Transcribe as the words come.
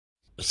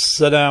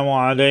Assalamu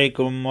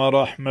alaikum wa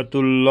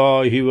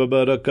rahmatullahi wa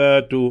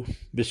barakatuh.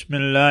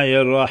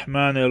 Bismillahir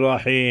Rahmanir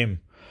Rahim.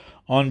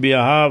 On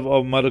behalf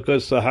of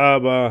Markaz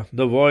Sahaba,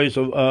 the voice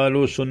of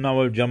Ahlus Sunnah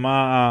wal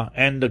Jama'ah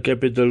and the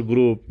Capital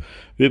Group,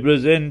 we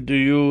present to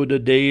you the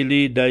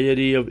daily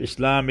diary of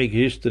Islamic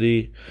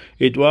history.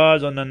 It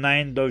was on the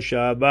 9th of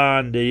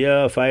Sha'aban, the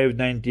year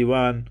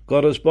 591,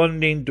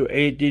 corresponding to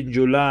 18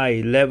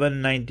 July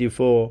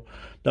 1194.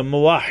 The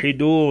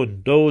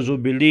Muwahhidun, those who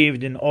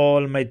believed in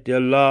Almighty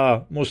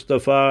Allah,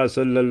 Mustafa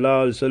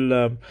sallallahu alaihi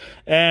wasallam,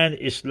 and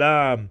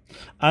Islam,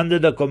 under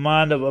the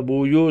command of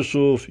Abu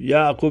Yusuf,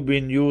 Yaqub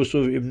bin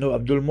Yusuf ibn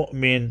Abdul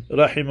Mu'min,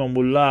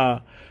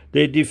 rahimahullah,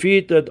 they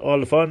defeated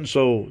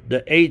Alfonso,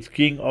 the 8th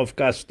king of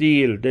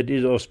Castile, that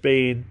is of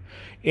Spain,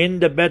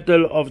 in the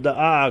Battle of the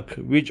Ark,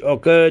 which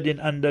occurred in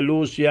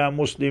Andalusia,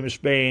 Muslim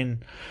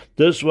Spain.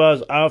 This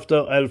was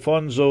after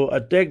Alfonso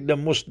attacked the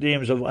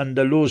Muslims of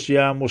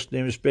Andalusia,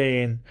 Muslim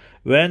Spain.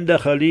 When the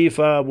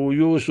Khalifa Abu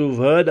Yusuf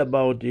heard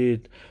about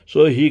it,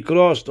 so he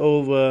crossed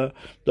over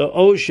the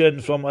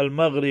ocean from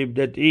Al-Maghrib,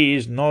 that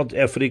is North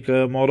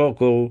Africa,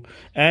 Morocco,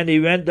 and he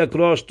went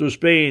across to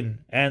Spain,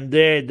 and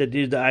there, that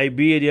is the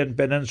Iberian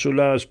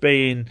Peninsula,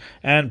 Spain,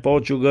 and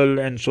Portugal,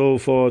 and so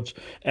forth.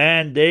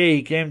 And there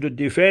he came to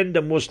defend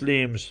the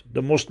Muslims.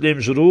 The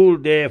Muslims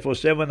ruled there for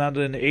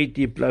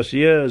 780 plus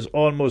years,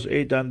 almost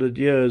 800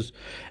 years,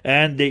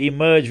 and they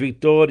emerged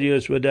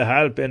victorious with the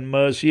help and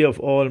mercy of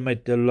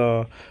Almighty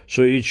Allah.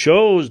 So it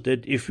shows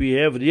that if we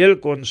have real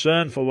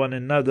concern for one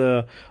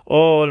another,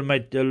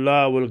 Almighty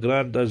Allah will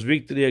grant us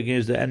victory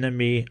against the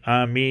enemy.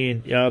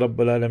 Ameen. Ya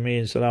Rabbal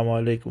Alameen.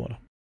 Assalamu alaikum.